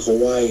knew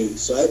Hawaii.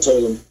 So I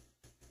told him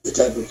the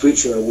type of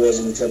preacher I was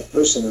and the type of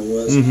person I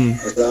was. I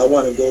said, I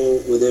want to go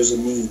where there's a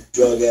need,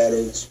 drug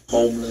addicts,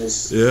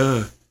 homeless,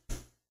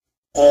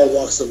 all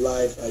walks of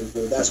life. I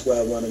go, that's where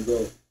I want to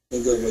go.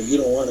 He goes, well, you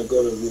don't want to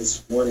go to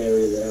this one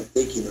area that I'm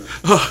thinking of.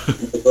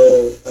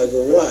 I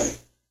go, why?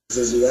 He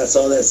says, that's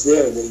all that's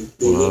there. They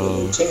live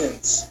in their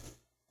tents.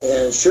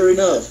 And sure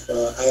enough,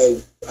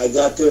 I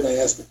got there and I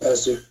asked the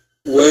pastor,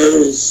 where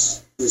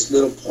is this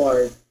little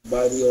part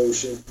by the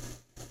ocean,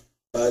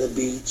 by the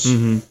beach,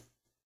 and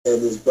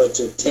this bunch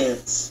of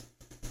tents?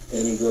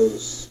 And he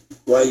goes,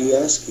 why are you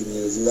asking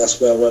me? That's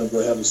where I want to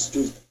go have a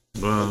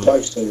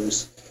park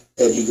service.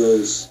 And he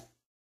goes,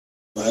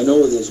 well, I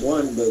know there's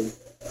one, but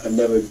I've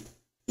never,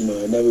 he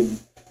goes,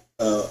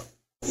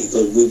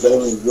 we've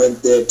only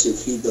went there to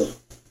feed the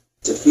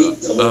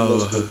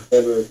homeless, but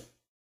never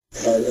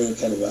had any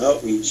kind of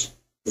outreach.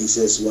 He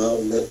says,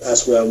 well,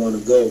 that's where I want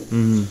to go.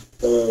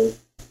 So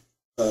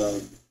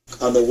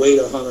on the way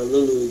to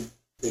Honolulu,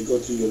 they go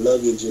through your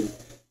luggage, and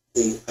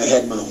I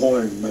had my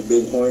horn, my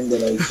big horn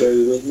that I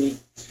carry with me,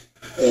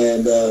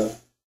 and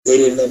they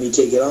didn't let me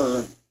take it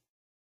on.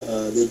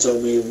 They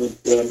told me it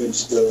would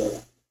damage the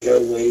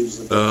airwaves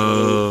of the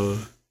plane.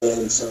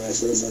 And so I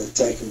said, it's an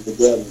attack of the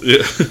devil.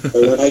 Yeah.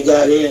 But when I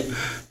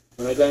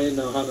got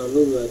into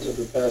Honolulu, I told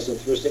the pastor, the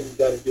first thing you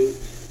got to do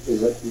is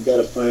that you got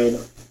to find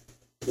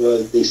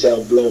where they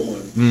sell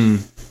blowhorn.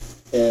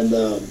 And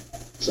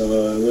so I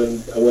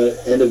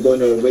ended up going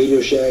to a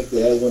Radio Shack. They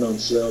had one on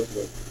sale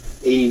for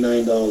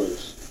 $89,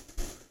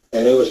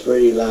 and it was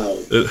pretty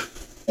loud.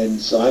 And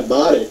so I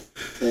bought it,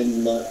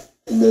 and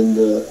then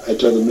I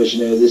told the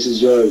missionary, this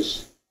is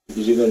yours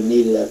because you're going to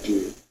need it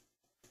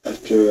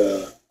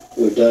after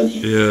we're done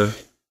here. Yeah.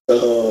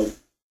 So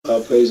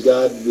praise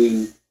God,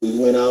 we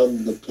went out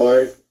in the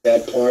park.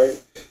 That part,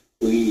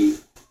 we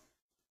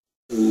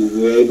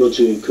were able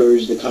to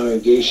encourage the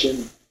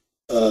congregation,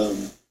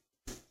 and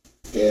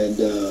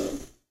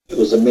it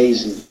was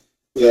amazing.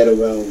 We had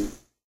around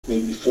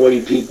maybe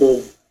 40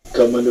 people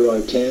come under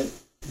our tent,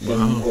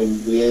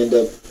 and we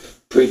ended up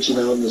preaching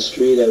out in the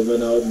street. I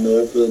went out in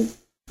the open,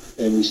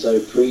 and we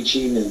started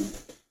preaching, and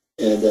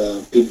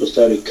people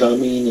started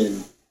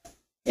coming,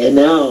 and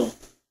now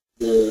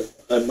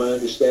my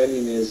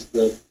understanding is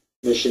the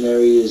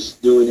missionary is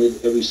doing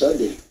it every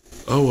Sunday.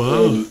 Oh,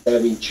 wow. And he's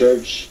having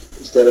church.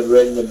 Instead of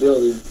renting a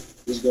building,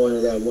 he's going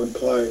to that one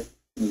part,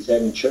 and he's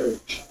having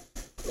church.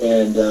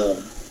 And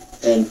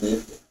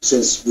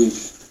since we've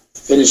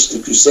finished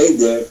the crusade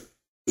there,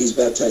 he's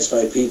baptized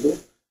 5 people.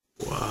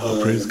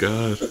 Wow, praise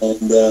God.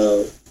 And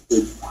the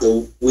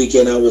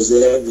weekend I was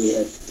there, we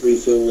had 3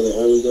 filled with the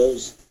Holy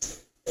Ghost.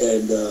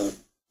 And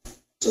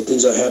so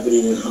things are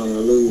happening in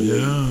Honolulu,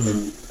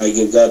 and I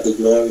give God the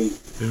glory.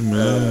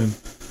 Amen.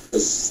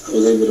 Because I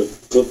was able to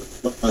put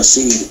my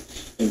seed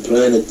and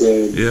plant it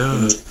there.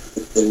 And,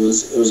 it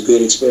was a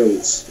great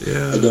experience.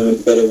 Yeah, I don't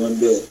regret it one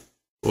bit.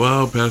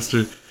 Wow,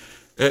 Pastor.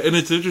 And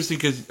it's interesting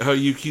because how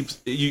you keep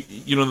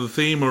the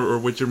theme or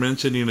what you're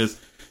mentioning is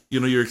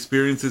your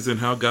experiences and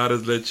how God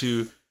has let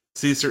you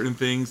see certain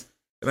things.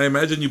 And I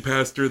imagine you,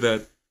 Pastor,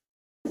 that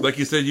like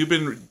you said, you've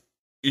been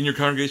in your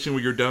congregation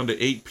where you're down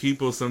to 8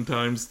 people,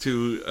 sometimes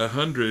to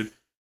 100.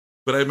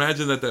 But I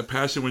imagine that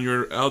passion when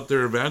you're out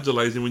there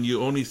evangelizing, when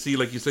you only see,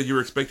 like you said, you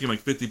were expecting like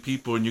 50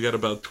 people and you got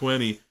about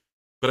 20.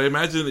 But I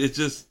imagine it's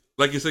just,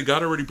 like you said,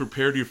 God already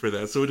prepared you for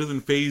that. So it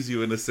doesn't phase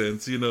you in a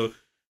sense. You're going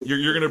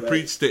to Right.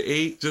 preach to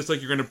 8 just like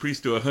you're going to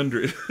preach to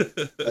 100.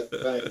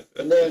 Right.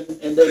 And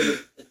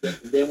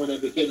then when I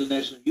became the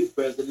national youth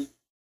president,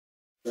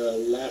 the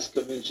last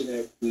convention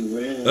that we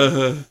ran,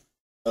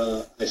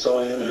 Uh-huh. I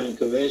saw Anaheim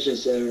Convention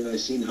Center and I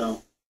seen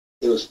how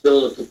it was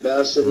filled to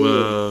capacity,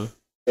 Wow.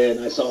 and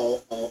I saw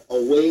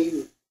a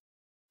wave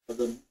of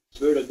the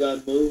Spirit of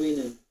God moving,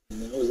 and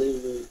I was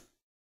able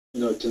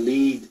to, to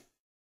lead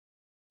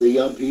the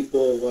young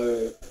people of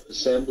our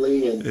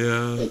assembly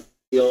Yeah. and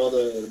see all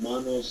the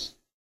hermanos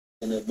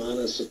and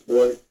hermanas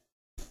support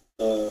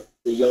the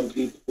young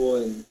people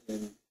and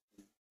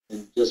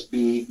just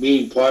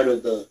being part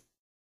of the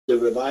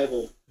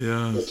revival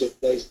Yeah. that took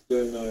place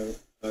during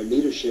our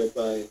leadership.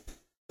 I'm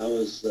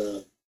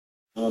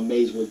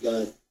amazed what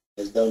God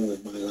has done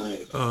with my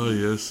life. Oh,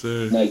 yes,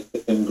 sir. And I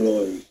give him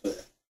glory for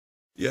that.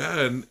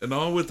 Yeah, and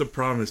all with the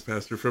promise,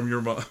 Pastor, from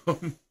your mom.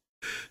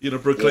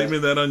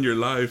 Proclaiming that on your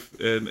life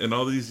and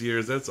all these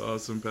years. That's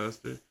awesome,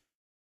 Pastor.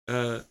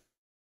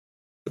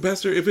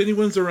 Pastor, if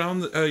anyone's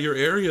around your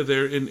area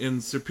there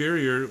in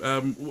Superior,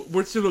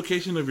 what's the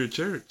location of your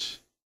church?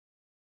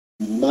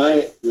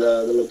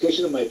 The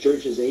location of my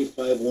church is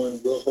 851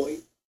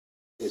 Wilhoit.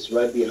 It's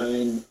right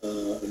behind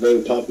a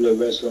very popular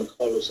restaurant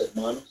called Los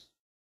Hermanos.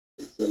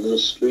 It's a little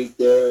street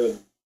there,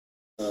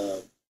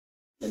 and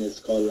it's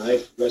called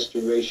Life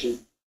Restoration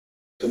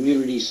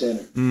Community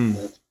Center.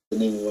 That's the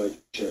name of our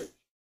church.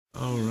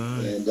 All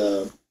right.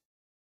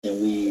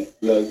 And we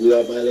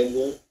are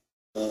bilingual.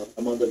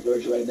 I'm on the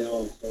verge right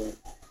now of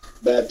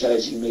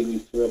baptizing maybe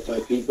 4 or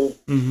 5 people,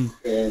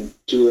 and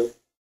two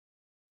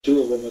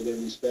of them are going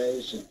to be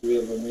Spanish and 3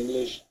 of them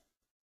English.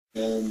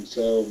 And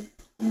so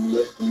I'm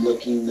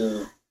looking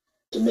to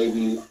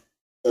maybe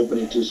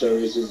opening 2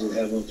 services and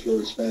have them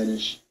fluent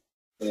Spanish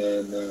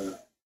and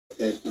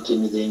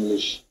continue the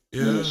English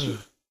ministry.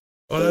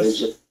 Oh, it's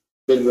just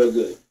been real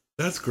good.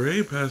 That's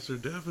great, Pastor.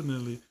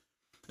 Definitely.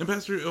 And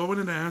Pastor, I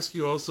wanted to ask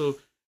you also,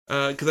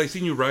 because I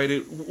seen you write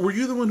it. Were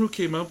you the one who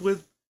came up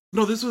with?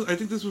 No, I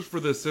think this was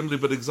for the assembly,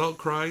 but exalt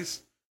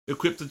Christ,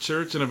 equip the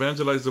church, and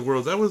evangelize the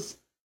world. Was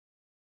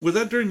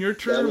that during your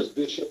term? That was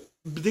Bishop.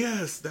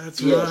 Yes,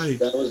 that's right.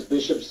 That was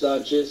Bishop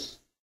Sanchez,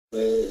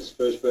 his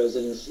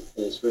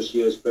first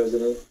year as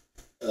president.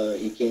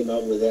 He came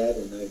out with that,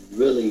 and I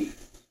really,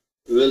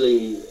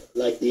 really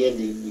liked the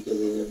ending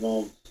because it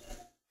involved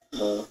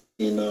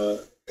in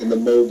the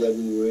mode that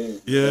we were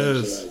in.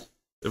 Yes,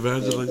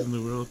 evangelizing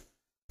the world.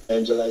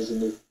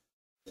 Evangelizing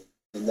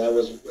and that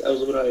was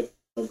one of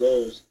our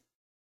goals,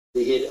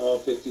 to hit all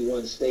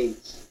 51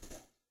 states.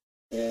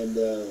 And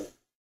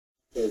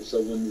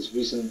so when this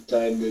recent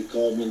time they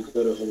called me to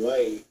go to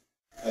Hawaii,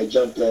 I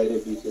jumped at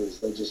it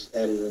because I just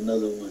added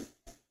another one.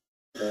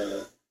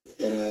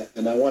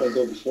 And I want to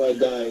go before I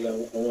die. I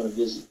want to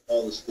visit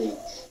all the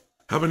states.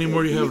 How many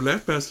more do you have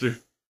left, Pastor?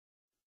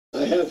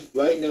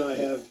 Right now I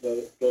have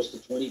close to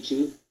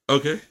 22.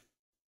 Okay.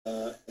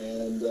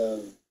 And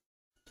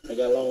I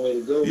got a long way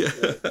to go. Yeah.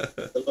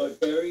 The Lord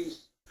tarries.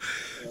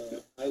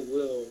 I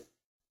will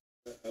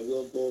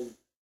go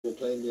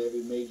proclaim to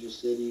every major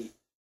city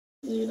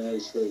in the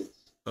United States.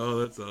 Oh,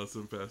 that's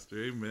awesome,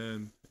 Pastor.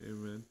 Amen.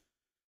 Amen.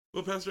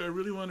 Well, Pastor, I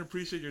really want to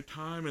appreciate your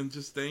time and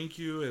just thank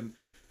you and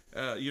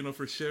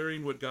for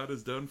sharing what God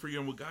has done for you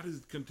and what God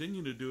is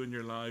continuing to do in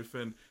your life.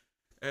 And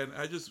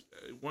I just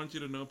want you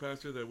to know,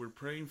 Pastor, that we're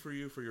praying for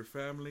you, for your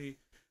family,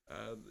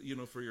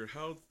 for your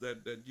health,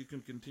 that you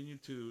can continue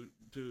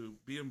to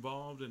be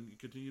involved and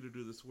continue to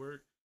do this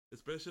work,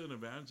 especially in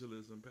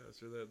evangelism,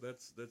 Pastor.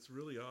 That's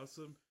really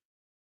awesome.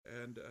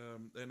 And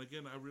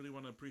again, I really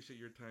want to appreciate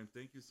your time.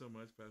 Thank you so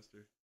much,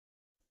 Pastor.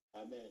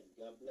 Amen.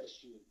 God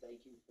bless you, and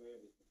thank you for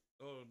everything.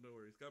 Oh, no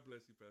worries. God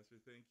bless you, Pastor.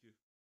 Thank you.